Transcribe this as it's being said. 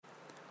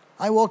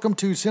Hi, welcome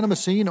to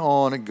Cinemascene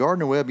on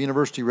Gardner Webb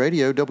University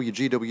Radio,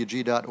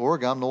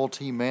 WGWG.org. I'm Noel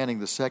T.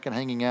 Manning II,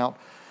 hanging out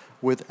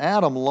with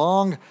Adam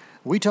Long.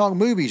 We talk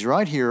movies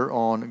right here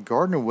on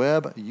Gardner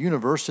Webb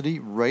University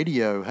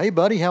Radio. Hey,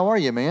 buddy, how are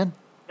you, man?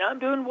 I'm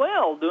doing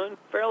well, doing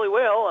fairly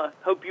well. I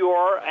hope you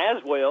are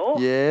as well.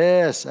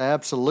 Yes,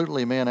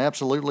 absolutely, man,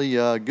 absolutely.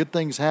 Good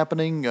things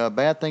happening,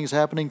 bad things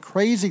happening,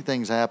 crazy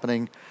things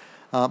happening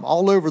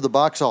all over the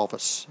box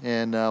office.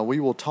 And we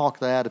will talk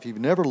that. If you've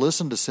never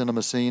listened to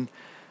Cinemascene,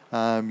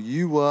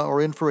 you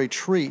are in for a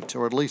treat,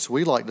 or at least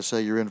we like to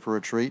say you're in for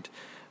a treat.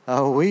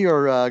 We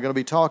are going to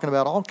be talking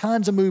about all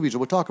kinds of movies.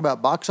 We'll talk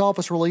about box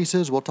office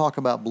releases. We'll talk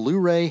about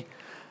Blu-ray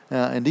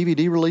and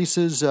DVD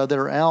releases that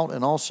are out,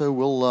 and also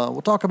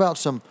we'll talk about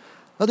some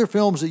other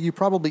films that you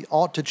probably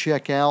ought to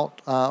check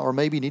out or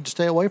maybe need to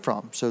stay away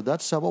from. So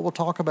that's what we'll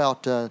talk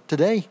about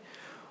today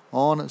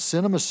on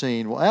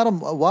Cinemascene. Well,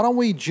 Adam, why don't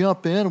we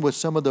jump in with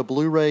some of the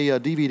Blu-ray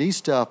DVD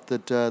stuff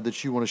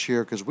that you want to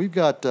share, because we've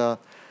got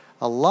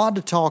a lot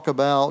to talk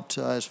about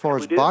as far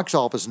as box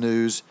office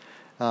news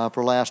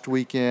for last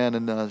weekend,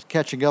 and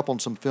catching up on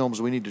some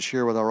films we need to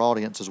share with our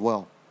audience as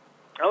well.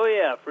 Oh,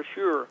 yeah, for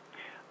sure.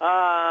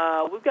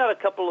 We've got a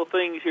couple of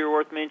things here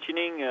worth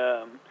mentioning.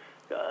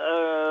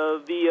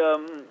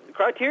 The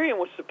Criterion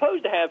was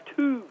supposed to have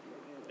two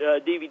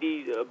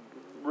DVD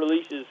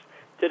releases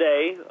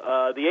today,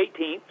 the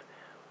 18th.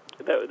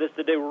 That's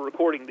the day we're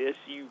recording this.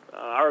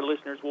 Our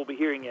listeners will be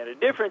hearing it at a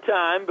different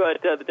time,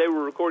 but the day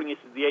we're recording this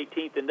is the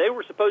 18th, and they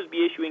were supposed to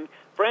be issuing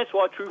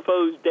Francois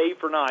Truffaut's Day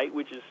for Night,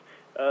 which is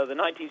the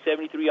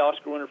 1973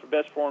 Oscar winner for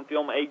Best Foreign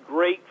Film, a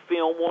great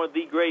film, one of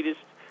the greatest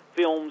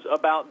films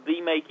about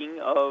the making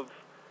of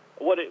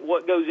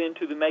what goes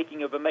into the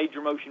making of a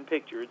major motion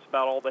picture. It's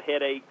about all the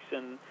headaches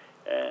and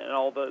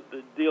all the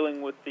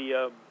dealing with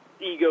the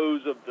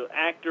egos of the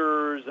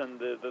actors and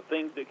the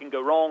things that can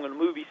go wrong in a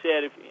movie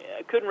set.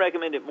 I couldn't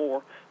recommend it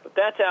more. But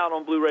that's out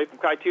on Blu-ray from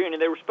Criterion,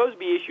 and they were supposed to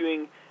be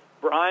issuing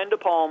Brian De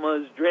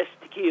Palma's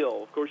Dressed to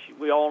Kill. Of course,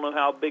 we all know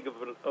how big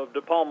of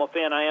De Palma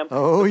fan I am.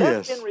 Oh, but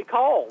yes. That's been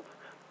recalled.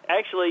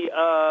 Actually,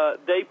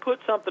 they put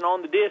something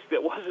on the disc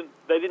that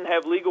they didn't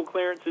have legal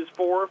clearances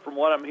for, from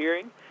what I'm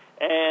hearing,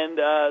 and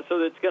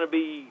so it's going to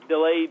be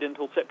delayed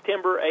until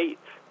September 8th.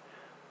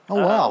 Oh,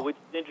 wow. Which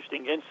is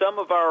interesting. And some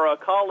of our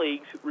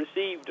colleagues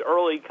received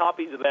early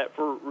copies of that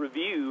for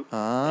review,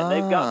 and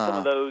they've got some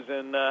of those,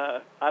 and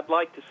I'd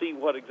like to see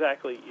what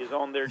exactly is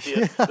on their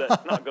disc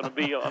that's not going to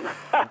be on.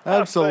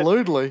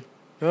 Absolutely.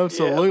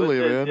 Absolutely,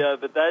 man. Yeah,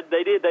 but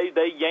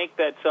they yanked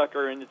that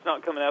sucker, and it's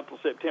not coming out till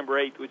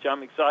September 8th, which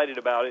I'm excited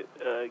about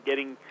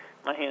getting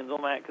my hands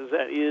on that, because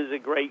that is a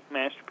great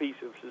masterpiece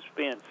of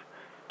suspense.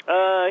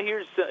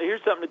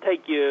 Here's something to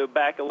take you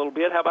back a little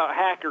bit. How about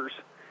Hackers?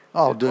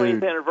 Oh, the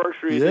 20th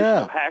anniversary edition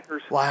of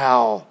Hackers.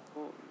 Wow.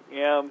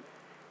 Yeah,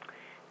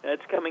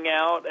 that's coming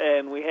out,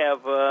 and we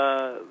have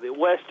the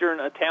Western,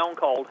 A Town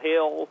Called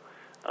Hell,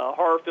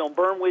 horror film,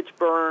 Burn Witch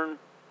Burn,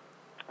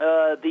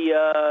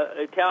 the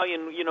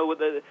Italian, with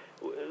the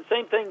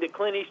same thing that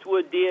Clint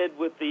Eastwood did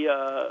with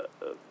the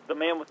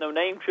Man with No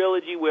Name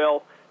trilogy.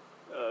 Well,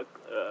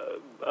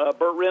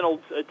 Burt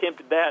Reynolds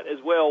attempted that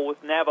as well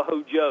with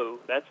Navajo Joe.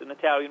 That's an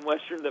Italian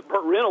Western that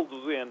Burt Reynolds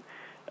was in.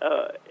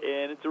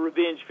 And it's a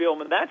revenge film,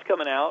 and that's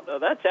coming out.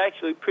 That's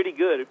actually pretty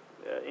good. If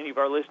any of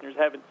our listeners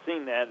haven't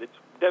seen that, it's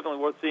definitely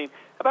worth seeing.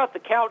 How about The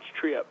Couch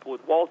Trip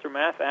with Walter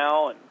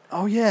Matthau? And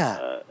oh,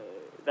 yeah.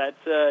 That's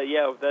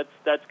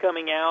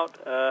coming out,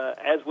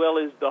 as well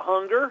as The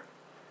Hunger.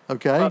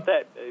 Okay. About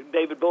that,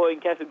 David Bowie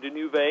and Catherine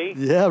Deneuve.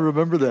 Yeah, I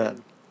remember that.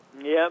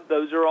 Yeah,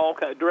 those are all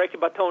directed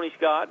by Tony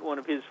Scott, one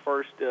of his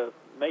first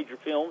major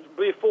films,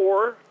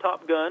 before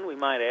Top Gun, we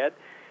might add.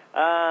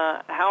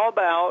 How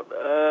about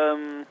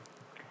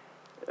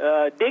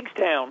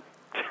Diggstown,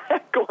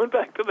 going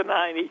back to the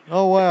 90s.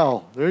 Oh,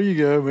 wow. There you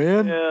go,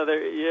 man.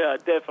 Yeah,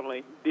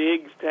 definitely.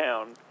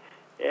 Diggstown.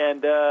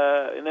 And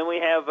then we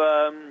have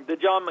the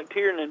John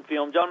McTiernan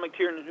film. John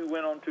McTiernan, who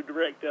went on to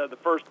direct the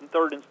first and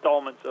third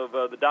installments of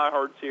the Die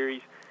Hard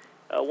series.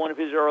 One of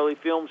his early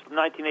films from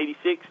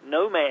 1986,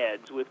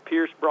 Nomads, with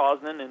Pierce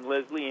Brosnan and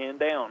Leslie Ann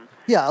Down.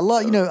 Yeah,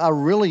 I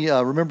really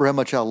remember how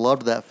much I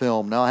loved that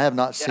film. Now, I have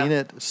not seen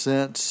it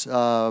since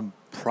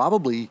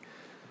probably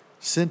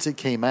since it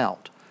came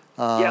out.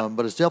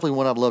 But it's definitely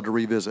one I'd love to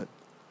revisit.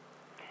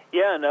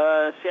 Yeah, and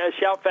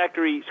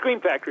Scream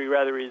Factory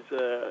rather, is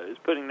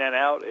putting that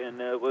out, and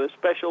with a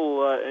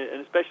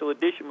special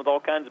edition with all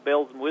kinds of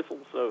bells and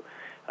whistles. So,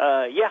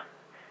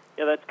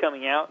 that's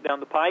coming out down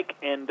the pike,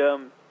 and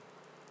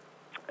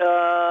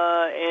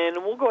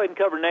we'll go ahead and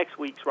cover next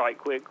week's right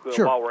quick.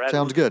 Sure. While we're at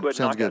Sounds it. good.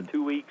 Sounds good.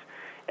 2 weeks,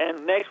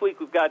 and next week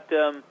we've got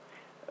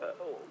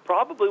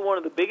probably one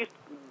of the biggest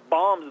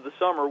bombs of the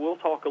summer. We'll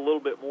talk a little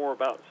bit more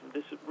about some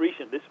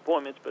recent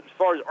disappointments, but as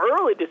far as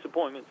early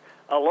disappointments,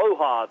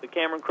 Aloha, the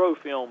Cameron Crowe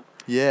film.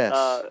 Yes.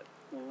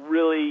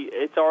 Really,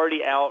 it's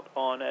already out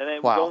on, and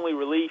it was only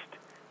released,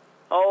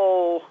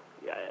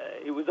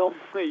 it was only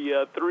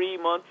 3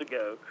 months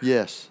ago.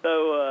 Yes.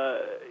 So,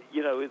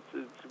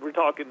 we're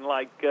talking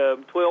like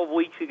 12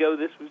 weeks ago.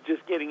 This was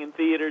just getting in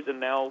theaters, and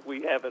now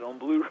we have it on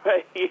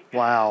Blu-ray.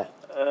 Wow.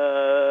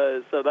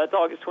 So that's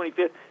August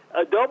 25th.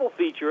 A double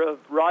feature of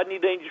Rodney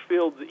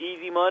Dangerfield's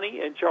Easy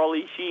Money and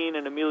Charlie Sheen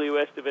and Emilio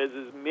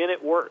Estevez's Men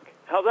at Work.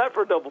 How's that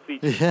for a double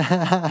feature?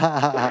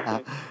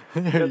 Yeah.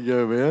 There you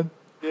go, man.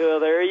 Yeah,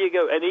 there you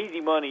go. And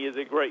Easy Money is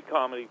a great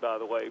comedy, by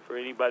the way, for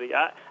anybody.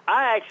 I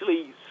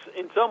actually,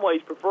 in some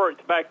ways, prefer it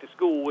to Back to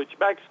School, which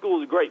Back to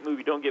School is a great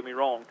movie, don't get me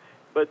wrong.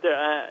 But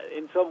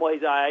in some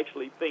ways, I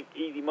actually think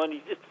Easy Money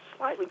is just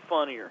slightly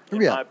funnier,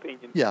 in my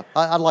opinion. Yeah,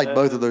 I like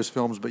both of those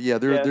films. But,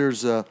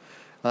 there's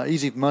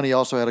Easy Money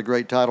also had a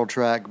great title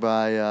track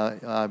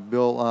by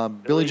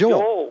Billy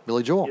Joel.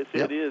 Billy Joel. Yes,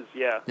 it is,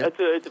 yeah. Yep.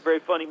 It's a very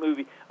funny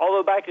movie.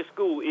 Although Back to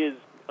School is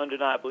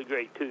undeniably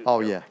great, too.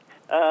 Oh, yeah.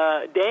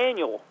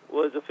 Daniel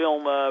was a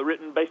film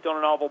written based on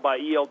a novel by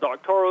E.L.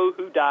 Doctorow,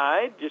 who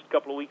died just a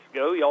couple of weeks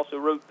ago. He also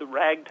wrote The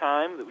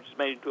Ragtime, which was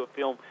made into a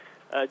film.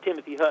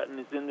 Timothy Hutton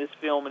is in this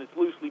film, and it's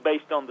loosely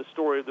based on the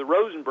story of the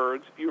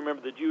Rosenbergs. If you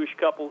remember the Jewish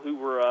couple who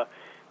were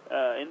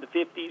in the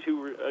 50s who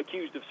were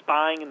accused of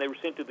spying, and they were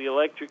sent to the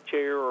electric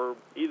chair, or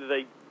either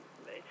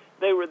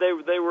they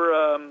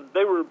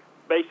were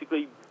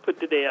basically put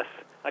to death.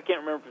 I can't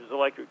remember if it was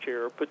electric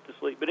chair or put to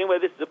sleep. But anyway,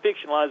 this is a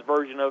fictionalized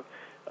version of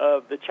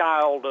the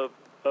child of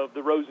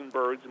the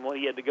Rosenbergs and what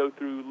he had to go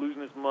through,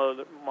 losing his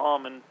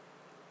mom and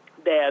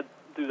dad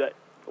through that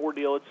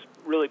ordeal. It's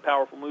a really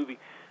powerful movie.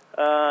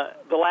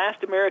 The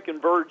Last American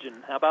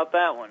Virgin. How about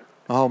that one?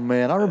 Oh,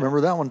 man, I remember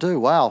that one, too.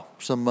 Wow,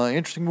 some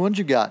interesting ones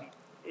you got.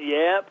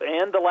 Yep,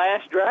 and The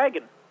Last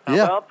Dragon. How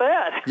about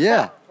that?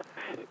 Yeah.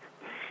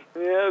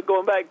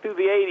 Going back through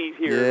the 80s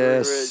here.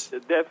 Yes.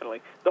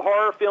 Definitely. The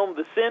horror film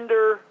The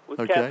Cinder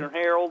with Catherine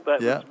Harold.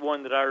 That was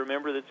one that I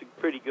remember. That's a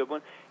pretty good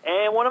one.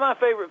 And one of my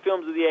favorite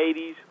films of the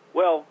 80s,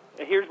 well,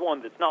 here's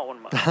one that's not one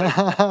of my favorites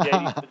of the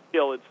 80s, but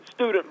still, it's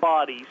Student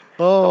Bodies.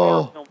 Oh. The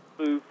horror film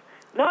spoof.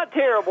 Not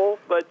terrible,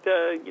 but,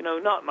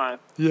 not my...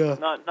 Yeah.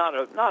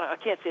 I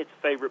can't say it's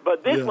a favorite,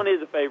 but this one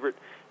is a favorite,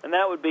 and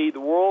that would be The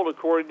World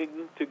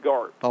According to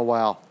Garp. Oh,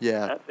 wow.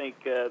 Yeah. I think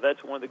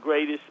that's one of the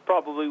greatest,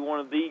 probably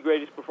one of the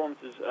greatest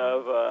performances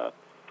of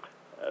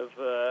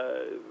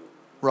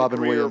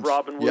Robin Williams.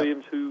 Robin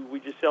Williams, who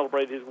we just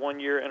celebrated his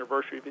 1-year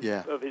anniversary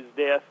of his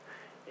death.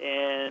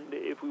 And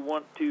if we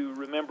want to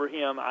remember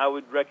him, I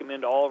would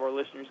recommend all of our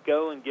listeners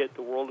go and get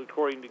The World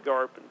According to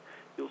Garp, and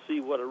you'll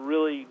see what a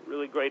really,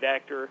 really great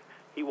actor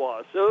he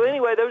was. So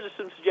anyway, those are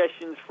some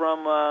suggestions from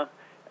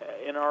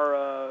in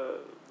our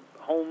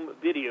home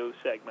video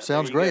segment.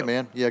 Sounds great,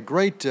 man. Yeah,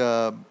 great.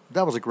 That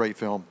was a great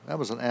film. That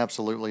was an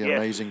absolutely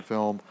amazing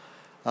film.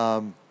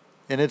 And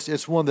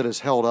it's one that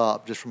has held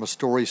up just from a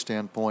story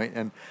standpoint.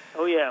 And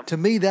to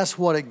me, that's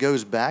what it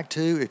goes back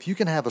to. If you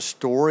can have a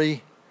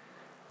story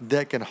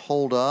that can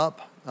hold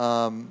up,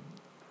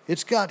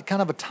 it's got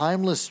kind of a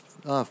timeless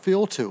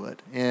feel to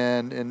it,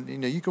 and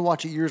you can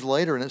watch it years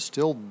later, and it's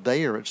still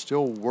there. It's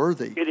still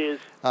worthy. It is.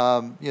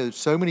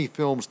 So many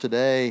films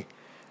today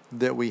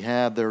that we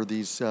have that are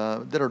these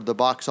that are the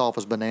box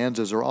office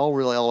bonanzas are all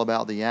really all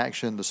about the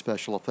action, the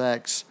special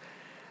effects,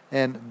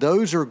 and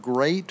those are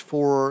great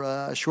for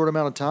a short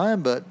amount of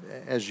time. But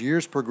as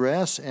years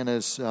progress and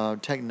as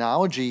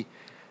technology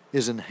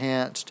is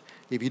enhanced,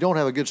 if you don't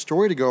have a good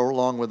story to go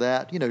along with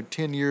that,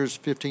 10 years,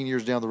 15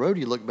 years down the road,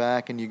 you look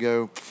back and you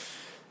go,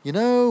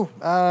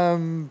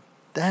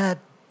 that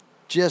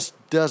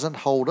just doesn't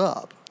hold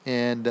up.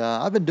 And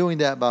I've been doing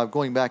that by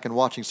going back and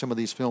watching some of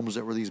these films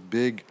that were these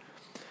big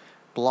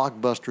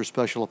blockbuster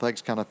special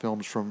effects kind of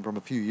films from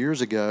a few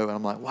years ago. And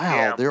I'm like,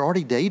 wow, they're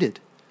already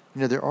dated.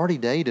 They're already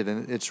dated.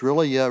 And it's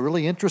really,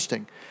 really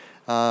interesting.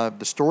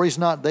 The story's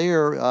not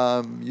there.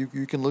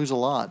 You can lose a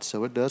lot.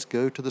 So it does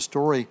go to the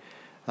story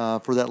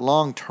for that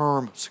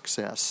long-term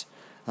success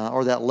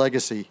or that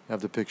legacy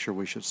of the picture,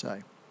 we should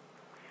say.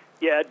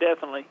 Yeah,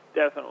 definitely.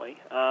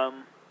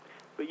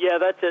 But yeah,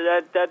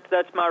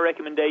 that's my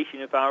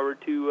recommendation. If I were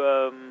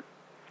to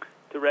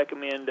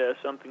recommend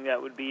something,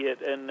 that would be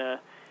it. And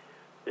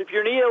if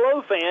you're an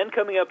ELO fan,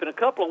 coming up in a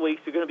couple of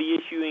weeks, they're going to be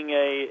issuing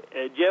a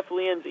Jeff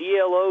Lynne's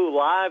ELO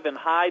Live in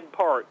Hyde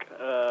Park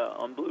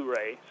on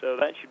Blu-ray. So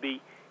that should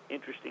be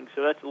interesting.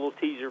 So that's a little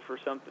teaser for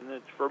something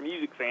that's for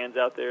music fans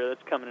out there.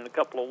 That's coming in a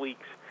couple of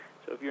weeks.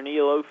 So if you're an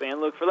ELO fan,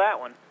 look for that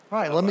one. All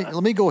right,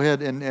 let me go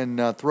ahead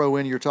and throw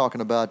in. You're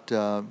talking about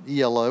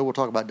ELO. We'll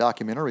talk about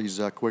documentaries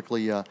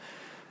quickly.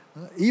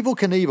 Evel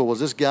Knievel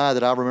was this guy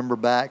that I remember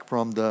back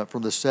from the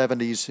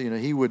 70s.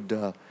 He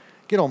would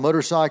get on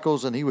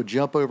motorcycles and he would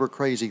jump over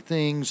crazy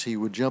things. He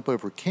would jump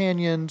over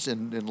canyons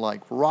and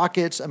like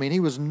rockets. I mean, he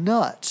was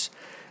nuts.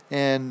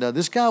 And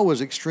this guy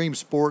was extreme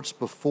sports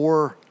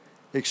before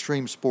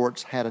extreme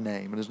sports had a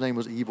name, and his name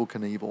was Evel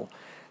Knievel.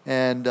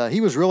 And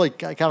he was really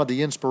kind of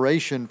the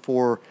inspiration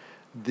for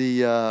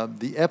the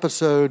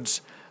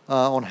episodes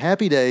on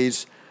Happy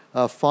Days.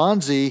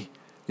 Fonzie,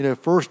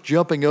 first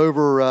jumping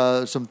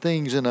over some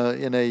things on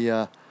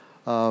a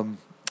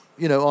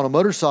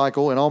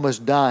motorcycle and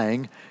almost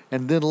dying,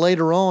 and then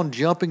later on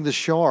jumping the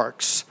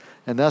sharks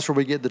And that's where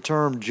we get the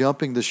term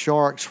 "jumping the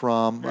sharks"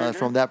 from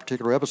that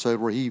particular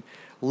episode, where he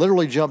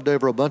literally jumped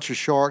over a bunch of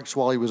sharks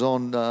while he was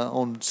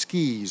on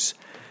skis.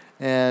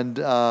 And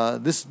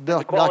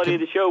the quality of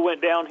the show went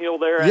downhill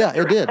there. Yeah,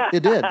 it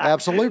did,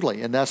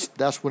 absolutely. And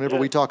that's whenever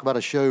we talk about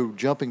a show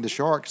jumping the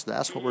sharks,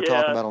 that's what we're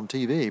talking about on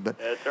TV. But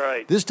that's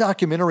right. This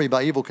documentary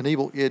by Evel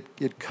Knievel,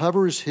 it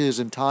covers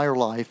his entire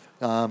life.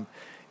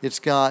 It's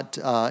got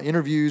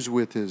interviews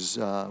with his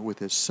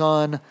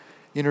son,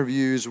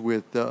 interviews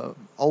with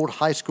old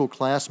high school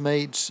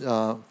classmates,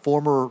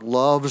 former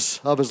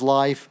loves of his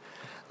life,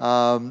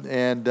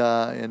 and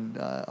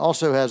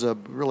also has a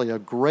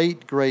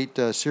great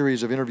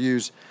series of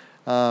interviews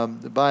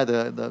by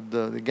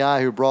the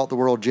guy who brought the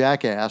world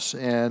Jackass,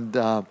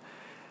 and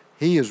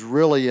he is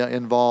really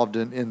involved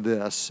in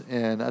this.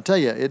 And I tell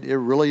you, it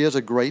really is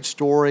a great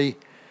story.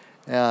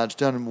 It's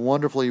done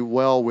wonderfully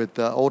well with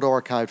old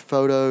archived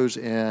photos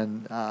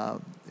and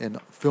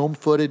film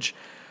footage.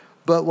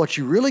 But what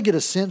you really get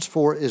a sense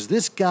for is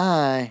this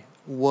guy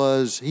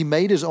he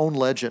made his own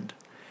legend.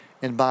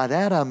 And by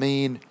that I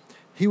mean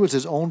he was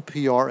his own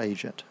PR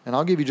agent. And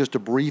I'll give you just a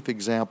brief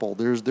example.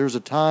 There's a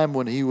time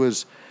when he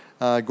was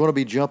going to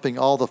be jumping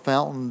all the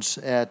fountains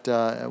at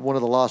one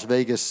of the Las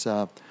Vegas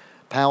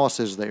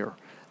palaces there.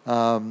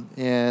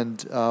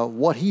 And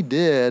what he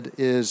did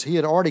is he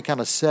had already kind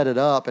of set it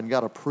up and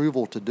got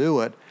approval to do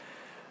it.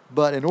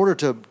 But in order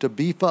to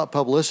beef up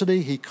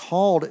publicity, he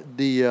called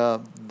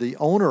the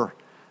owner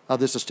of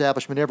this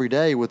establishment every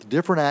day with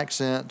different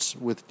accents,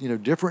 with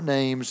different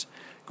names,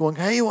 going,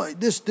 "Hey,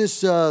 this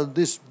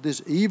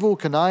Evel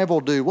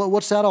Knievel dude,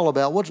 what's that all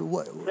about?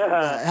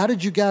 How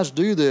did you guys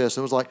do this?"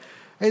 It was like,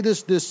 "Hey,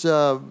 this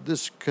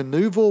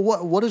Knievel,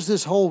 what is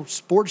this whole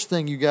sports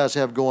thing you guys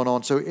have going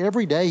on?" So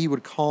every day he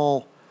would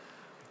call,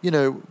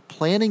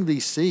 planting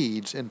these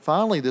seeds, and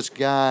finally this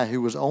guy who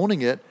was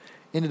owning it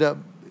ended up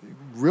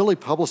really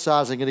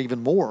publicizing it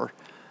even more.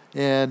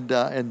 And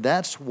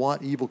that's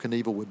what Evel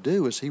Knievel would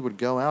do, is he would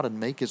go out and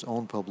make his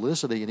own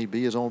publicity, and he'd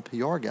be his own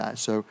PR guy.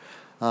 So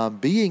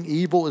Being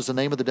Evil is the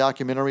name of the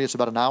documentary. It's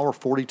about an hour,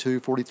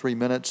 43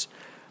 minutes.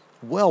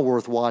 Well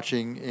worth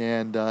watching,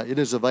 and it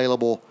is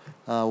available,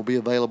 will be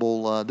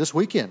available this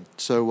weekend.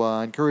 So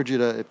I encourage you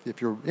to, if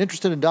you're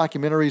interested in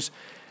documentaries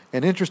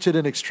and interested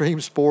in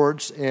extreme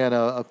sports and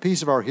a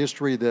piece of our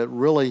history that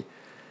really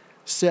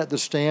set the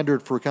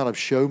standard for kind of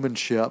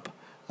showmanship,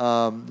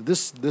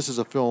 this is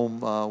a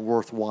film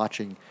worth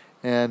watching.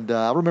 And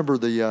I remember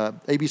the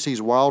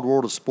ABC's Wild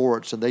World of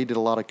Sports, and they did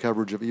a lot of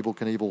coverage of Evel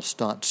Knievel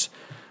stunts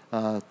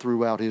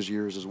throughout his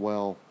years as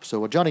well.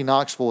 So Johnny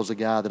Knoxville is a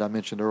guy that I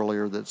mentioned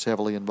earlier that's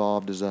heavily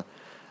involved as a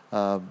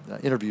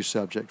interview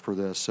subject for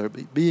this. So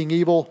Being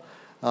Evil,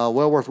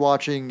 well worth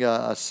watching,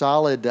 a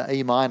solid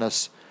A-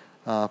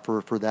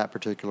 for that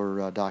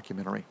particular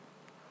documentary.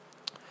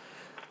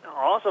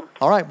 Awesome.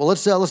 All right, well,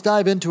 let's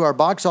dive into our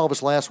box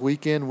office last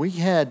weekend. We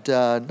had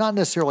not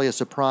necessarily a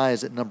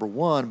surprise at number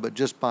one, but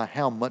just by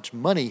how much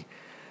money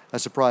a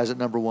surprise at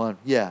number one.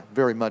 Yeah,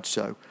 very much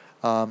so.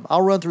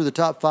 I'll run through the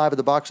top five of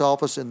the box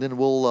office, and then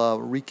we'll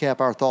recap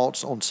our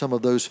thoughts on some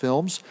of those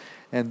films,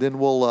 and then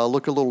we'll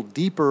look a little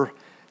deeper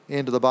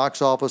into the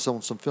box office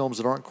on some films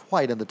that aren't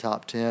quite in the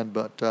top 10,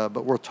 but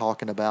worth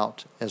talking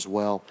about as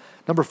well.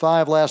 Number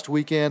 5 last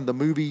weekend, the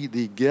movie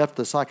The Gift,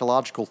 the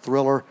psychological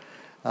thriller.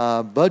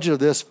 Budget of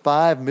this,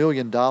 $5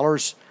 million.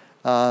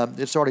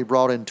 It's already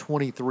brought in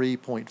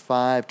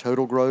 23.5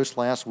 total gross.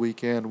 Last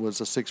weekend was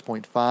a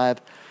 6.5.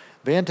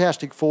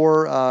 Fantastic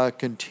Four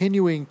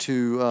continuing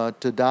to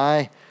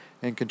die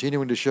and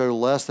continuing to show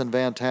less than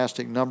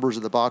fantastic numbers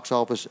at the box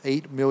office.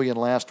 $8 million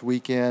last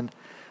weekend.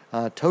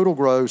 Total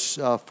gross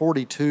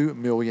 $42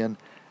 million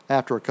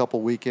after a couple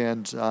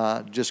weekends.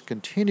 Just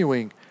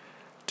continuing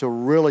to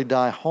really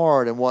die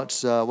hard. And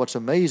what's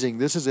amazing,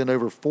 this is in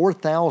over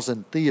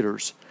 4,000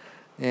 theaters,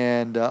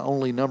 and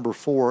only number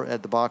 4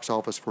 at the box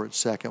office for its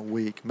second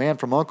week. Man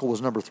from U.N.C.L.E.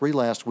 was number 3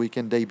 last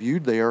weekend,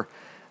 debuted there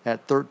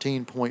at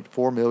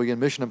 $13.4 million.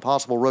 Mission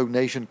Impossible Rogue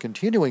Nation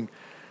continuing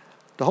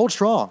to hold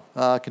strong,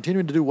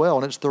 continuing to do well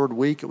in its third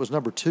week. It was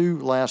number 2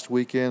 last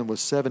weekend with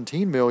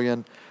 $17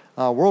 million.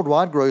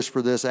 Worldwide gross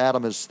for this,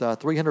 Adam, is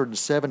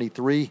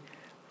 $373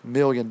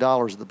 million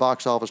at the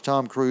box office.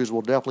 Tom Cruise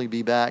will definitely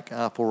be back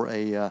for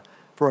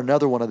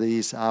another one of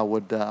these, I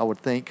would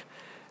think.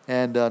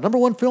 And number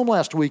 1 film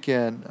last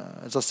weekend,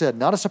 as I said,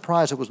 not a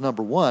surprise it was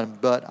number 1,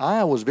 but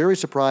I was very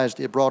surprised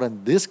it brought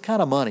in this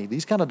kind of money,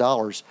 these kind of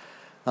dollars,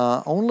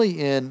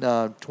 only in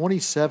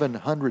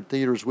 2,700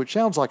 theaters, which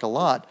sounds like a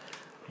lot,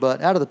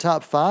 but out of the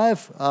top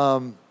 5,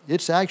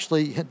 it's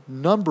actually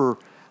number.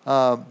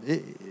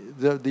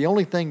 The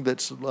only thing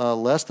that's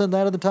less than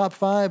that in the top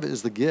 5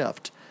 is The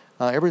Gift.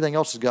 Everything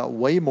else has got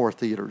way more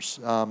theaters,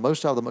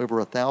 most of them over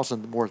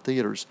 1,000 more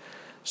theaters.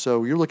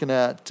 So you're looking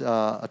at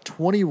a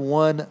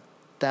 $21,000,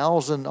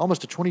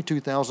 almost a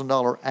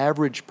 $22,000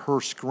 average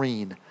per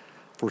screen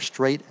for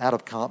Straight Outta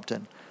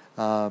Compton.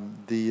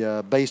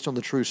 Based on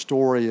the true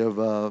story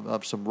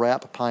of some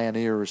rap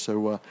pioneers.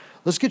 So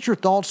let's get your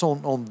thoughts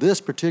on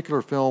this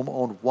particular film,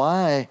 on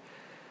why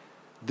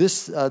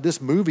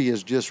this movie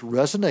has just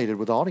resonated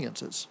with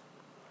audiences.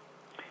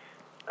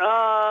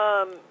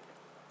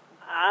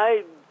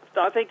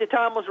 I think the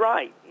time was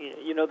right.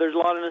 You know, there's a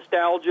lot of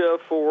nostalgia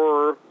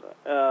for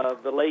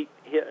the late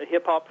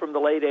hip hop from the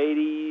late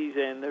 '80s,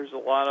 and there's a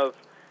lot of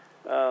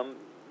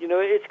you know,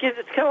 it's kind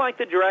of like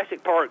the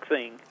Jurassic Park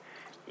thing.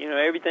 You know,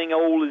 everything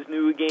old is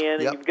new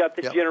again, and you've got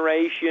this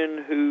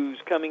generation who's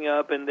coming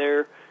up, and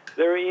they're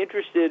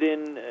interested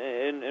in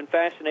and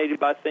fascinated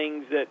by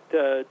things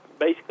that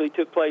basically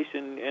took place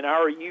in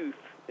our youth,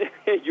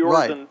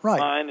 yours and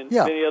mine, and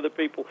many other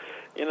people.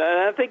 You know,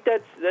 and I think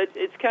that's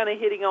it's kind of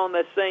hitting on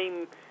that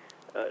same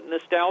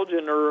nostalgia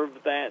nerve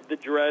that the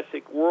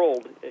Jurassic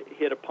World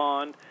hit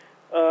upon.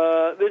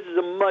 This is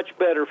a much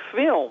better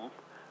film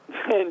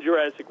than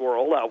Jurassic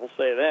World, I will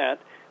say that,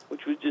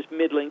 which was just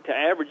middling to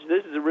average.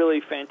 This is a really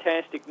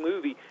fantastic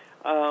movie.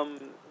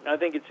 I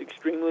think it's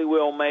extremely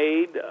well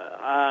made. You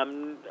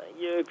know,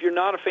 if you're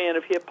not a fan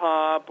of hip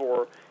hop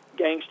or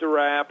gangster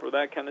rap or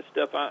that kind of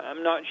stuff,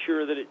 I'm not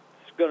sure that it's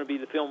going to be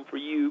the film for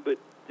you. But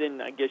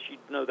then I guess you'd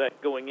know that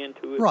going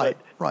into it. Right.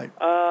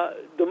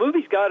 The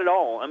movie's got it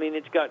all. I mean,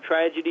 it's got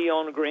tragedy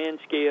on a grand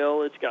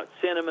scale. It's got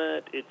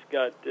sentiment. It's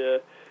got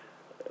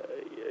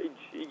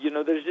you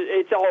know,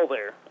 it's all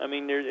there. I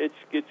mean,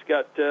 it's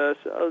got a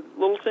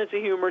little sense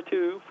of humor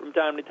too from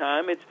time to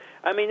time. It's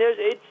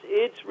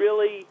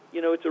really,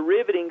 you know, it's a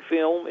riveting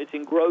film. It's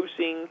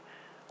engrossing.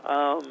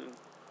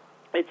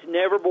 It's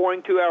never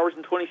boring. 2 hours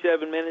and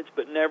 27 minutes,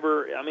 but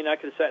never. I mean, I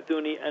could have sat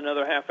through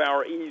another half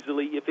hour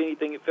easily. If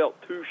anything, it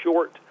felt too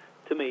short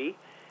to me.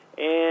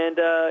 And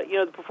you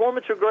know, the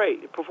performances are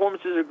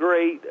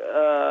great.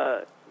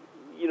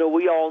 You know,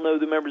 we all know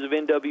the members of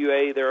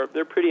NWA.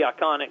 They're pretty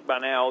iconic by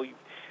now.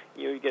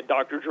 You know, you get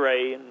Dr.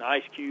 Dre and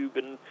Ice Cube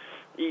and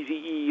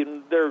Eazy-E,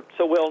 and they're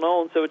so well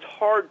known. So it's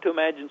hard to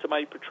imagine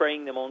somebody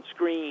portraying them on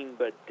screen.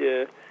 But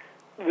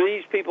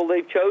these people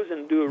they've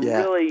chosen do a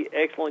really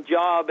excellent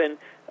job. And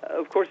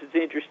of course, it's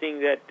interesting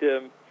that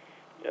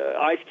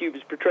Ice Cube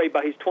is portrayed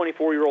by his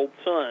 24-year-old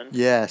son.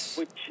 Yes.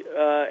 Which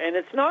and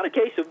it's not a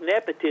case of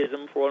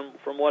nepotism,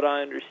 from what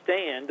I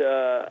understand.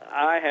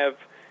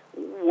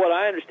 What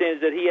I understand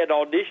is that he had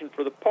auditioned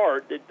for the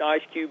part. That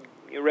Ice Cube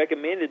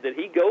recommended that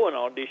he go and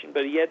audition,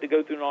 but he had to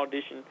go through an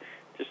audition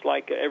just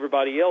like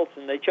everybody else,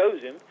 and they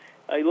chose him.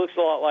 He looks a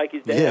lot like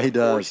his dad. Yeah, he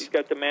does. Course. He's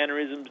got the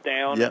mannerisms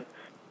down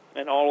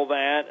and all of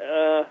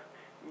that.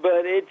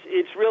 But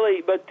it's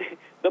really, but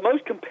the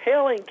most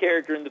compelling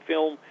character in the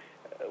film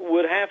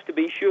would have to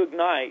be Suge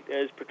Knight,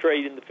 as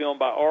portrayed in the film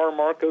by R.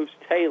 Marcos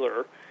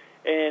Taylor,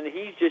 and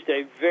he's just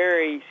a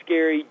very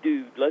scary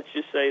dude. Let's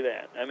just say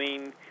that. I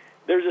mean,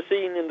 there's a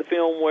scene in the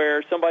film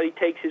where somebody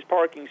takes his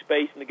parking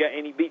space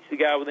and he beats the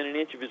guy within an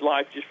inch of his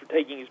life just for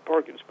taking his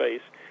parking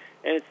space,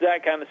 and it's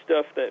that kind of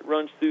stuff that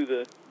runs through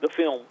the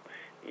film,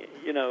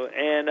 you know.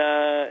 And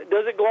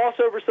does it gloss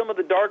over some of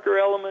the darker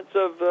elements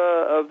of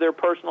their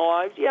personal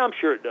lives? Yeah, I'm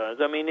sure it does.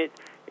 I mean,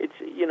 it's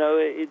you know,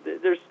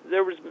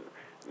 there was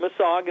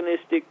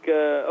misogynistic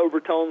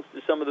overtones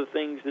to some of the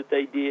things that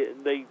they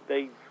did.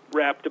 They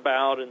rapped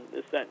about and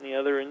this, that, and the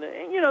other, and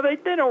you know, they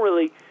don't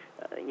really.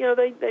 You know,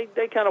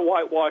 they kind of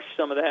whitewash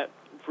some of that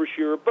for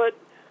sure, but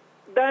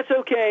that's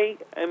okay.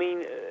 I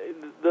mean,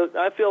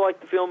 I feel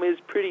like the film is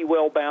pretty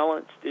well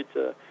balanced. It's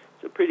a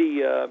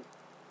pretty and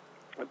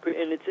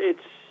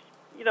it's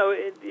you know,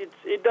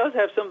 it does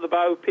have some of the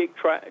biopic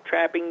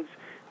trappings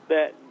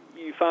that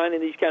you find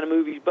in these kind of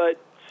movies, but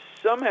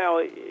somehow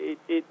it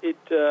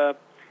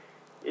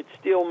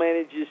still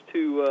manages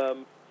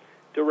to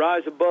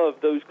rise above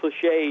those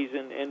cliches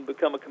and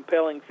become a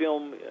compelling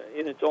film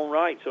in its own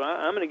right. So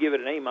I'm going to give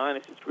it an A-.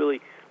 It's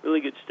really, really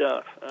good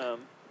stuff.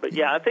 But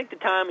yeah, I think the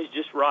time is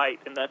just right,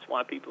 and that's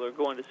why people are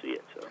going to see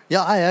it. So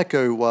yeah, I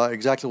echo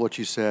exactly what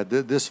you said.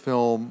 This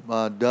film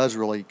does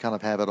really kind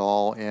of have it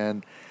all,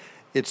 and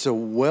it's a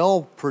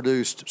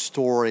well-produced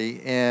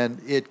story,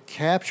 and it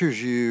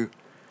captures you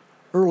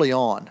early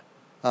on.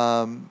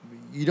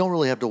 You don't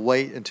really have to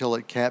wait until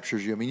it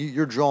captures you. I mean,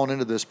 you're drawn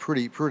into this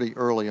pretty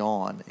early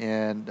on,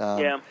 and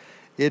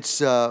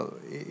it's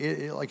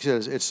like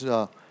you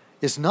said,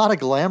 it's not a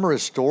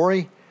glamorous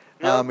story.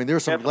 No, I mean,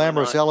 there's some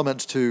glamorous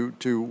elements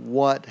to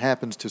what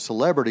happens to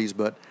celebrities,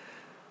 but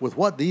with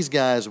what these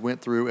guys went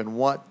through and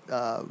what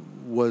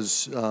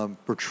was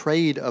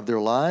portrayed of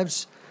their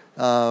lives,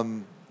 not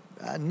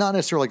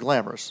necessarily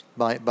glamorous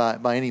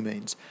by any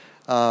means.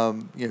 You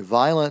know,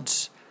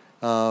 violence.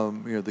 You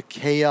know, the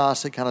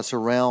chaos that kind of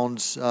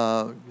surrounds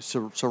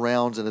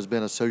and has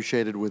been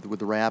associated with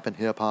the rap and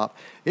hip hop.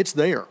 It's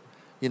there,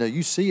 you know,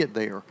 you see it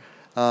there.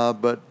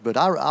 But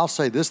I'll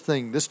say this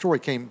story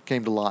came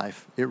to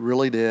life. It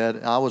really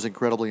did. I was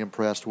incredibly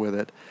impressed with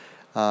it.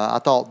 I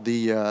thought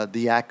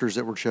the actors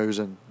that were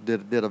chosen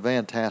did a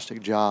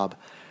fantastic job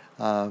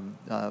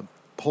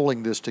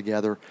pulling this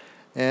together,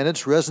 and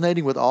it's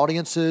resonating with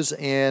audiences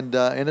and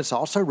it's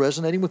also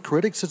resonating with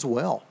critics as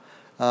well.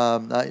 You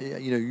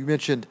know, you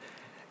mentioned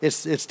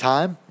it's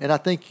time, and I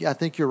think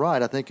you're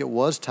right. I think it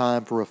was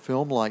time for a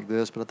film like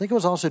this, but I think it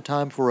was also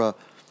time for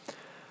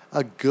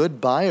a good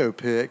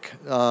biopic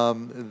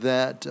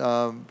that,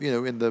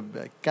 in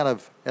the kind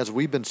of, as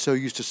we've been so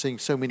used to seeing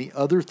so many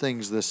other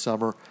things this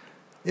summer,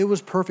 it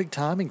was perfect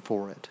timing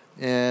for it.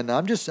 And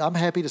I'm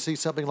happy to see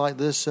something like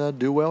this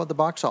do well at the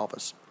box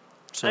office.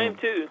 So, I am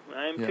too.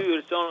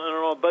 It's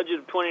on a budget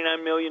of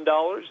 $29 million.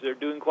 They're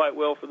doing quite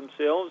well for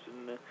themselves.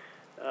 And,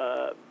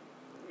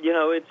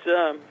 it's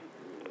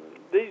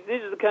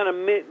these are the kind of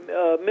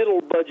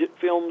middle budget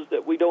films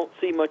that we don't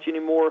see much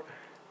anymore.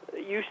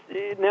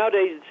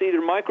 Nowadays, it's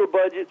either micro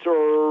budgets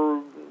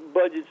or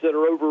budgets that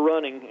are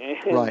overrunning.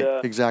 And,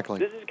 right, exactly.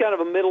 This is kind of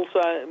a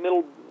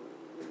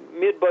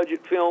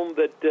mid-budget film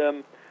that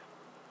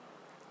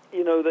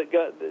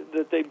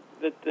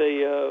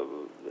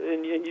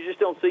and you just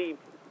don't see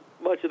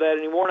much of that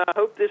anymore. And I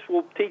hope this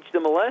will teach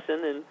them a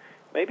lesson, and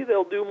maybe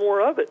they'll do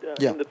more of it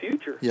in the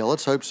future. Yeah,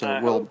 let's hope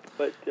so.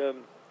 But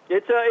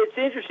it's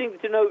interesting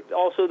to note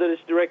also that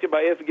it's directed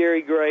by F.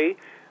 Gary Gray,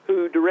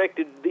 who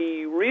directed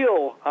the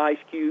real Ice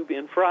Cube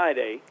in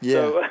Friday. Yeah,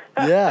 so,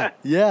 yeah,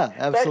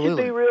 absolutely. That should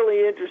be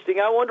really interesting.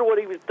 I wonder what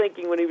he was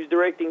thinking when he was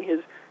directing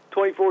his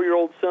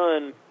 24-year-old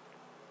son,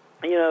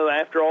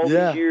 after all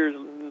these years.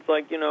 It's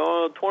like,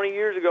 20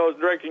 years ago I was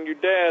directing your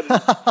dad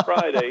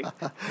Friday.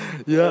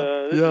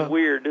 This is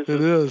weird. This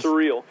is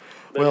surreal.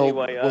 But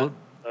anyway,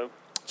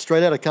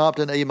 straight out of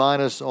Compton, A-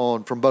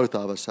 from both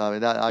of us. I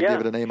mean, I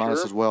give it an A-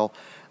 as well.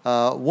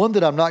 One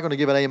that I'm not going to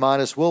give an A-.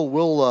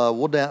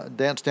 We'll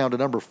dance down to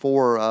number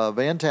 4,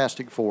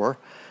 Fantastic Four,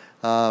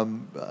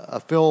 a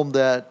film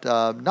that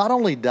not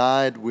only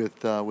died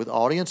with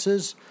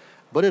audiences,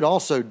 but it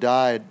also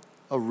died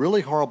a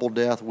really horrible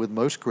death with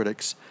most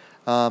critics.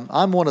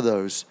 I'm one of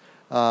those.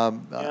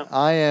 I'm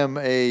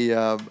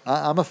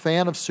a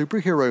fan of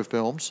superhero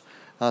films,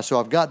 so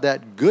I've got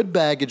that good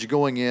baggage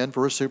going in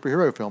for a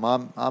superhero film.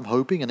 I'm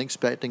hoping and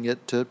expecting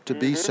it to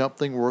be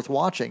something worth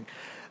watching.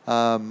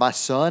 My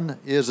son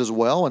is as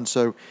well, and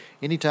so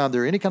anytime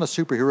there are any kind of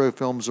superhero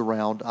films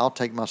around, I'll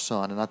take my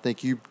son, and I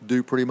think you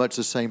do pretty much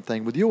the same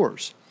thing with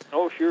yours.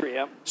 Oh, sure,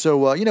 yeah.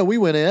 So, we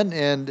went in,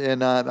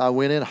 and I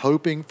went in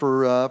hoping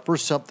for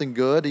something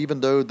good,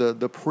 even though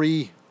the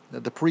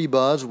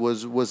pre-buzz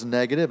was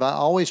negative. I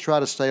always try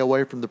to stay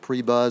away from the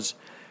pre-buzz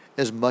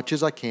as much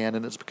as I can,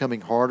 and it's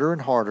becoming harder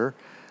and harder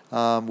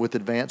with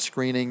advanced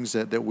screenings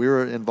that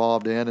we're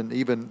involved in, and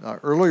even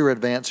earlier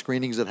advanced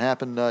screenings that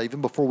happen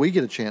even before we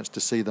get a chance to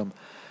see them.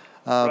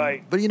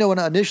 Right. But, when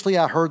initially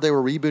I heard they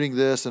were rebooting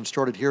this and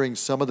started hearing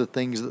some of the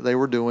things that they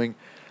were doing,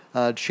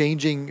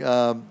 changing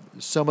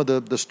some of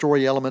the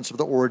story elements of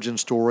the origin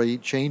story,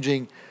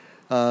 changing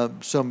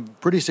some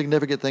pretty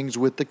significant things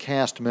with the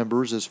cast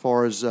members as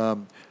far as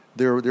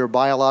their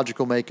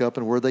biological makeup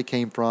and where they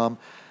came from.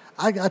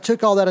 I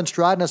took all that in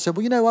stride and I said,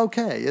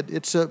 okay,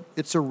 it's a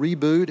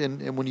reboot,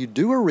 and when you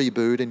do a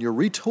reboot and you're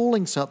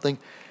retooling something,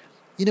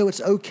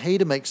 it's okay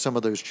to make some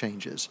of those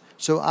changes.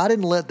 So I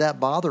didn't let that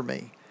bother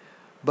me.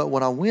 But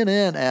when I went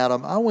in,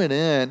 Adam,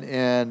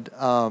 and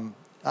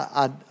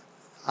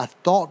I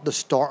thought the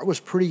start was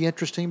pretty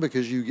interesting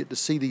because you get to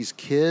see these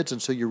kids,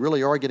 and so you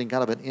really are getting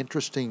kind of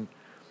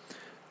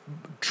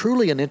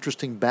truly an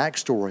interesting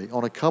backstory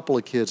on a couple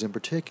of kids in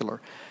particular.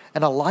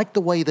 And I like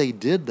the way they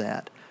did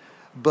that.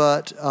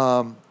 But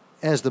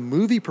as the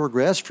movie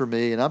progressed for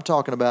me, and I'm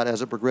talking about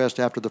as it progressed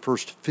after the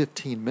first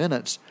 15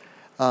 minutes,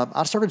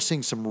 I started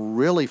seeing some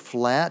really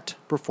flat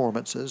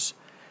performances.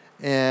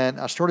 And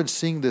I started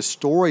seeing this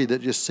story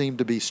that just seemed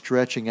to be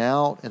stretching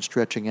out and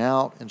stretching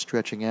out and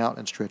stretching out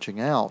and stretching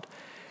out.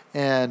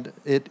 And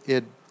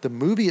the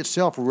movie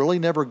itself really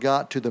never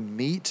got to the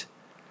meat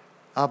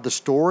of the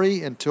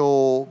story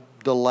until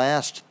the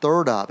last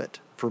third of it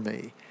for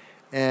me.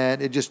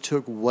 And it just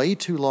took way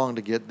too long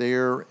to get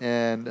there,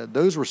 and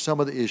those were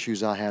some of the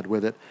issues I had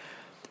with it.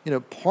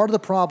 Part of the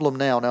problem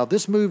now, if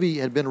this movie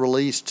had been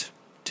released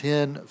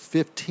 10,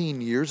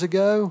 15 years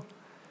ago,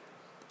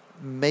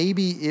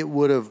 maybe it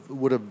would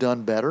have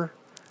done better.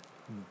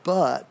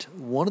 But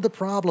one of the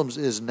problems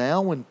is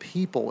now when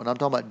people, and I'm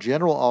talking about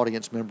general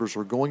audience members,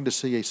 are going to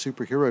see a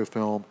superhero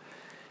film,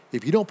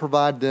 if you don't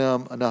provide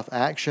them enough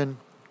action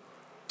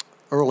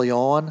early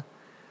on,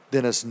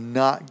 then it's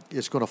going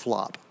to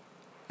flop.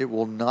 It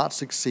will not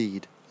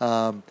succeed,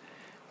 and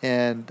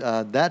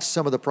that's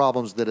some of the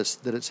problems that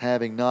it's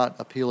having, not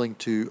appealing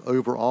to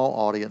overall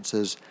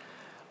audiences,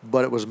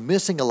 but it was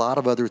missing a lot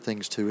of other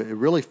things too. It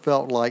really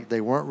felt like they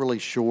weren't really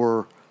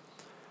sure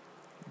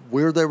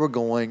where they were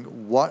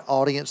going, what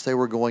audience they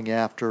were going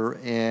after,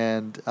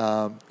 and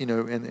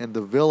and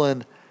the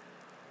villain.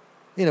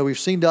 We've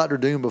seen Dr.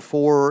 Doom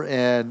before,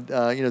 and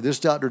this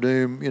Dr.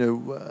 Doom,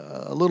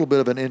 a little bit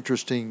of an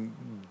interesting,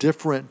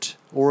 different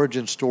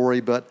origin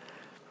story, but.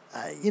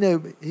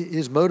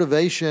 His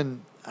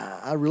motivation,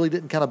 I really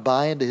didn't kind of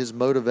buy into his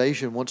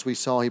motivation once we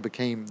saw he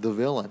became the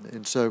villain.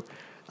 And so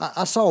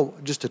I saw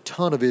just a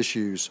ton of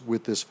issues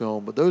with this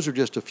film, but those are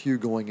just a few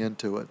going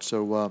into it.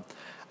 So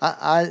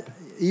I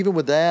even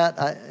with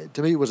that,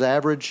 to me it was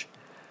average.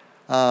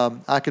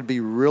 I could be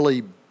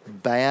really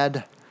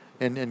bad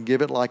and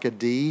give it like a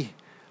D,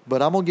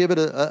 but I'm going to give it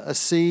a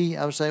C.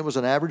 I would say it was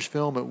an average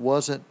film. It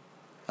wasn't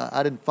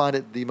I didn't find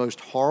it the most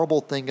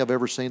horrible thing I've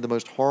ever seen, the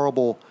most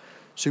horrible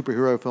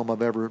superhero film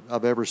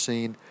I've ever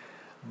seen.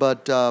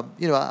 But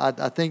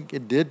I think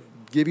it did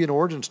give you an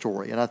origin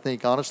story, and I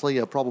think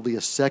honestly, probably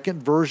a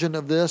second version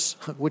of this,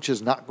 which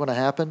is not going to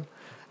happen,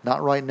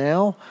 not right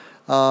now,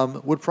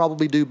 would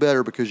probably do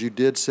better because you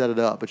did set it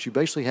up. But you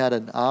basically had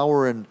an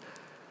hour and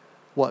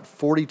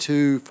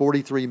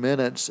 43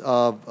 minutes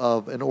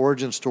of an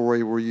origin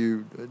story where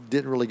you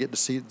didn't really get to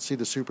see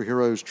the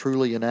superheroes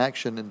truly in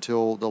action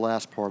until the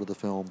last part of the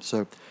film.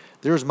 So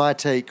there's my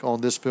take on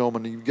this film,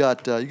 and you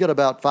got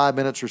about 5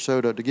 minutes or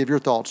so to give your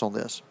thoughts on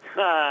this.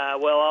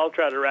 Well, I'll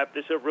try to wrap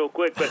this up real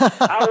quick, but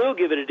I will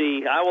give it a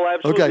D. I will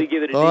absolutely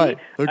give it a D. All right.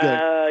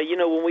 Okay.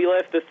 When we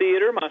left the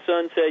theater, my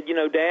son said,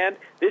 Dad,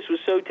 this was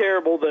so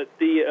terrible that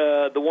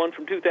the one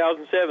from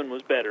 2007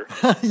 was better.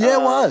 Yeah,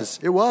 it was.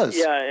 It was.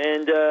 Yeah,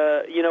 and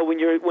when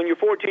your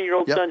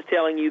 14-year-old son's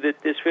telling you that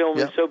this film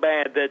is so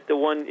bad that the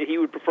one he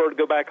would prefer to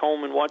go back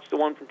home and watch the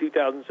one from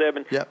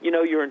 2007,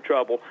 you're in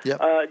trouble.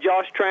 Yep.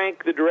 Josh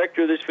Trank, the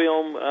director of this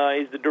film,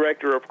 is the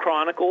director of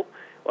Chronicle,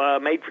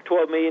 made for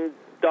 $12 million.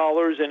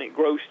 And it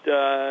grossed,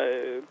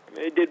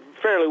 it did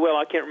fairly well.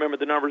 I can't remember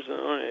the numbers,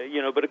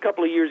 but a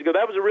couple of years ago,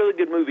 that was a really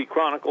good movie,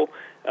 Chronicle,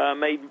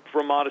 made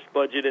for a modest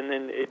budget, and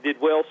then it did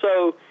well.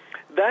 So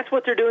that's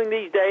what they're doing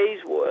these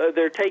days.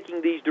 They're taking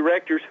these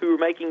directors who are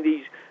making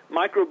these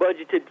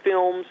micro-budgeted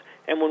films,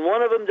 and when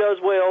one of them does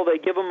well, they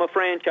give them a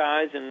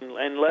franchise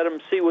and let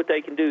them see what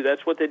they can do.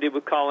 That's what they did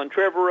with Colin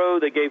Trevorrow.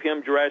 They gave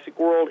him Jurassic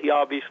World. He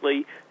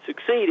obviously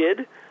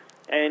succeeded,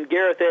 and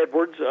Gareth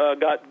Edwards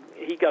got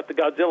the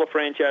Godzilla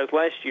franchise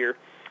last year.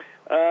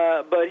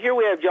 But here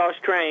we have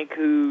Josh Trank,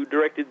 who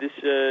directed this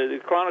the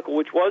Chronicle,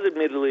 which was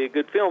admittedly a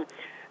good film.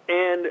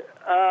 And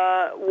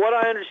what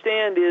I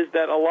understand is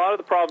that a lot of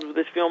the problems with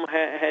this film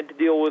have to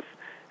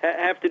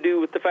do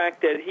with the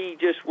fact that he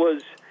just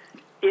was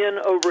in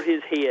over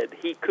his head.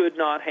 He could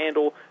not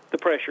handle the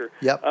pressure.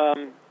 Yep.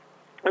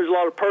 There's a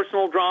lot of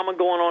personal drama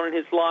going on in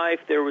his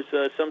life. There was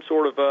some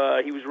sort of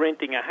he was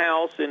renting a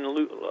house in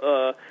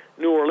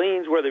New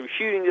Orleans where they were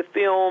shooting the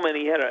film, and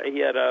he had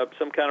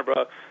some kind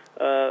of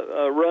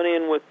a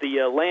run-in with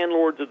the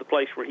landlords of the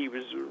place where he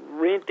was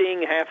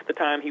renting. Half the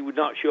time he would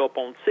not show up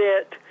on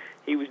set.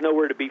 He was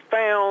nowhere to be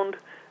found.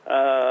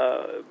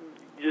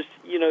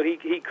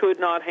 He could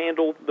not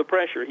handle the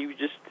pressure. He was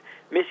just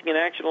missing in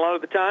action a lot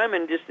of the time,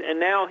 and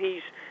now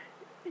he's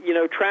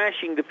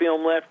trashing the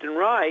film left and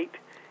right.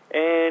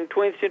 And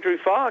 20th Century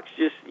Fox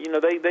just,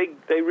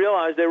 they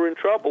realized they were in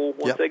trouble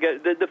once they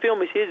got the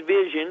film is his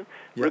vision,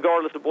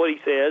 regardless of what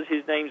he says.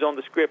 His name's on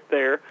the script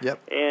there,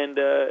 and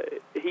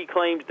he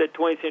claims that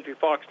 20th Century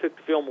Fox took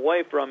the film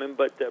away from him,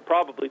 but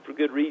probably for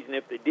good reason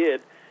if they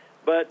did.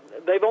 But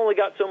they've only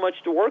got so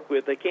much to work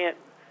with. They can't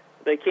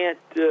make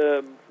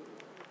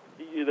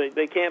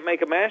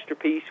a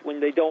masterpiece when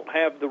they don't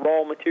have the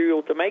raw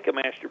material to make a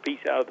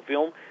masterpiece out of the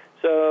film.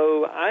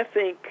 So I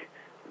think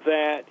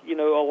that a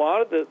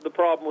lot of the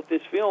problem with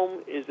this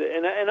film is that,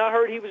 and I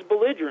heard he was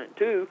belligerent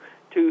too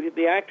to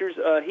the actors.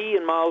 He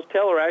and Miles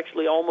Teller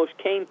actually almost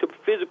came to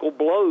physical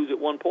blows at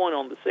one point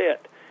on the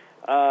set.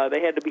 They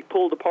had to be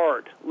pulled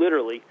apart,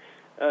 literally.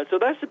 So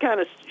that's the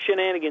kind of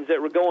shenanigans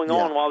that were going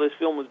on while this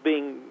film was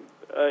in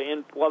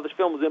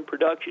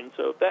production.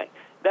 So that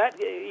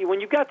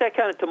when you've got that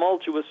kind of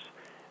tumultuous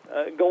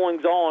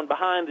goings on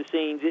behind the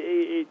scenes,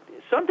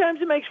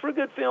 sometimes it makes for a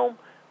good film.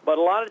 But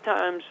a lot of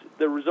times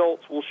the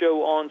results will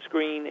show on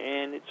screen,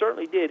 and it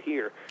certainly did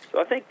here.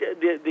 So I think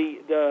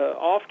the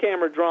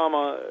off-camera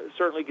drama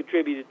certainly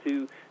contributed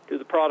to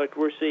the product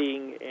we're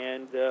seeing.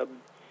 And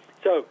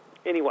so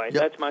anyway,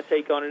 that's my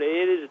take on it.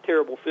 It is a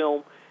terrible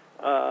film.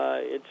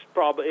 It's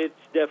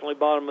definitely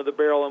bottom of the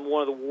barrel and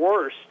one of the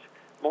worst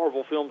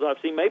Marvel films I've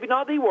seen. Maybe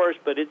not the worst,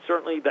 but it's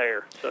certainly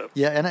there. So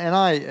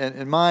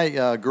and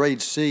my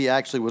grade C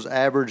actually was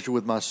averaged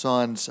with my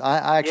son's.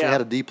 I actually had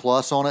a D+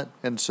 on it,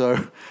 and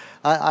so.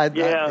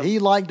 He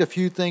liked a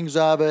few things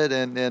of it,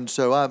 and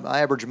so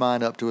I averaged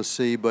mine up to a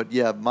C. But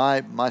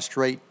my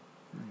straight,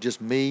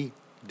 just me,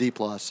 D+.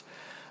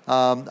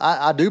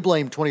 I do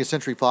blame 20th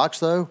Century Fox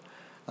though.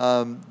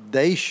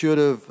 They should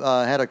have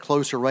had a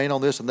closer rein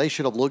on this, and they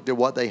should have looked at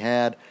what they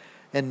had,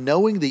 and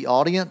knowing the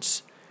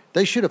audience,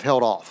 they should have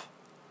held off.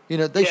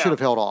 They should have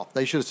held off.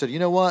 They should have said, you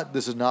know what,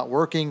 this is not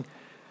working.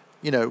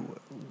 If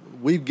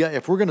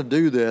we're going to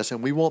do this,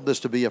 and we want this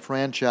to be a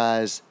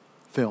franchise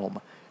film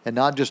and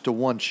not just a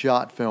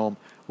one-shot film,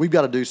 we've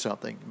got to do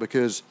something,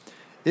 because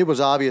it was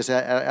obvious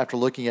after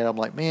looking at it. I'm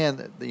like,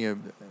 man,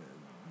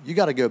 you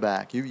got to go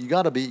back. You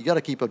got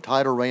to keep a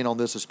tighter rein on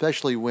this,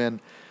 especially when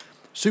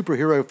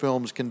superhero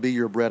films can be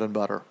your bread and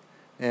butter,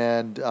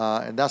 and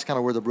that's kind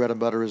of where the bread and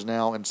butter is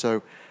now. And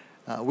so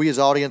we as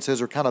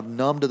audiences are kind of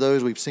numb to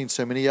those. We've seen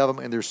so many of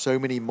them, and there's so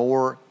many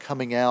more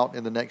coming out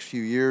in the next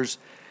few years.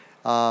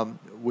 I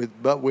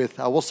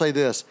will say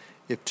this: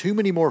 if too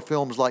many more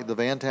films like the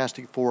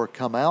Fantastic Four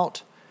come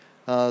out,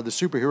 the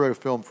superhero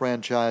film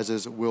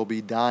franchises will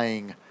be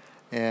dying,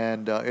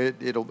 and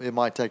it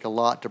might take a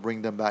lot to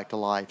bring them back to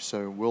life.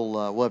 So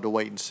we'll have to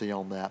wait and see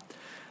on that.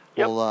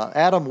 Yep. Well,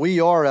 Adam, we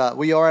are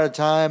out of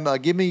time.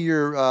 Give me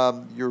your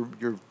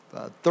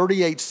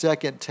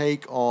 38-second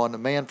take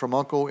on Man from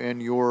U.N.C.L.E.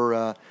 and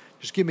your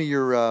just give me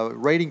your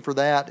rating for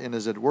that, and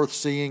is it worth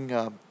seeing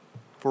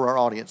for our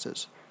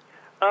audiences?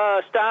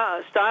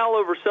 Style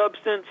over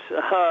substance.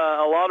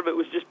 A lot of it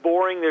was just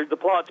boring. The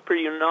plot's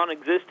pretty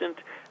non-existent.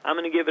 I'm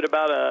going to give it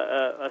about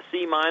a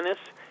C minus.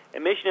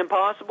 And Mission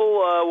Impossible,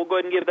 we'll go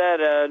ahead and give that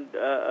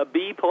a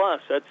B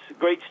plus. That's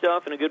great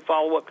stuff and a good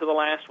follow-up to the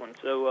last one.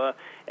 So,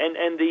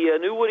 and the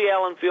new Woody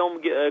Allen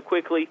film,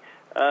 quickly,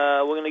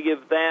 we're going to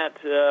give that.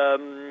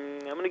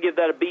 I'm going to give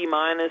that a B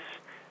minus.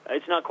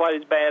 It's not quite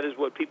as bad as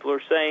what people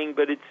are saying,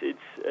 but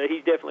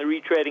he's definitely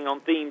retreading on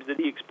themes that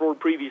he explored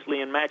previously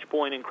in Match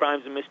Point and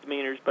Crimes and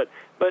Misdemeanors. But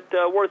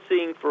worth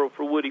seeing for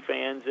Woody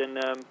fans,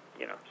 and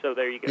so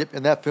there you go. Yep,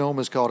 and that film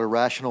is called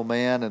Irrational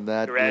Man, and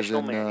that is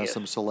in yes.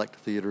 some select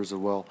theaters as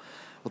well.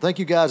 Well, thank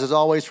you guys as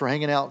always for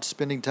hanging out,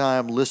 spending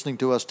time listening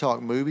to us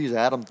talk movies.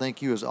 Adam,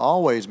 thank you as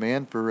always,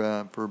 man,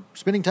 for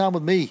spending time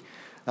with me.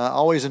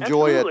 Always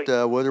enjoy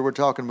it, whether we're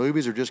talking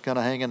movies or just kind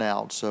of hanging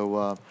out.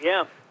 So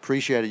yeah.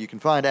 Appreciate it. You can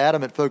find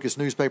Adam at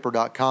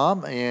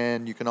focusnewspaper.com,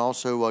 and you can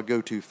also go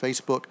to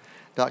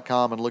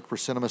facebook.com and look for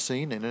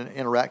Cinemascene and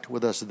interact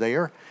with us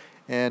there.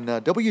 And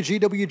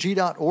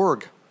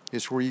WGWG.org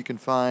is where you can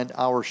find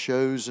our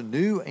shows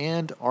new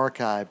and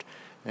archived.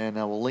 And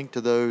we'll link to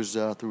those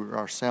through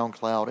our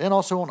SoundCloud and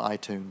also on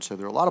iTunes. So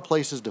there are a lot of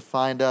places to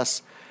find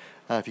us.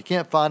 If you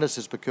can't find us,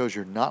 it's because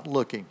you're not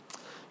looking.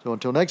 So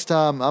until next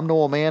time, I'm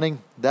Noel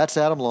Manning. That's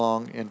Adam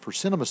Long. And for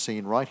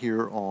Cinemascene right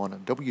here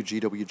on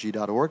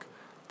WGWG.org,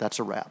 that's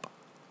a wrap.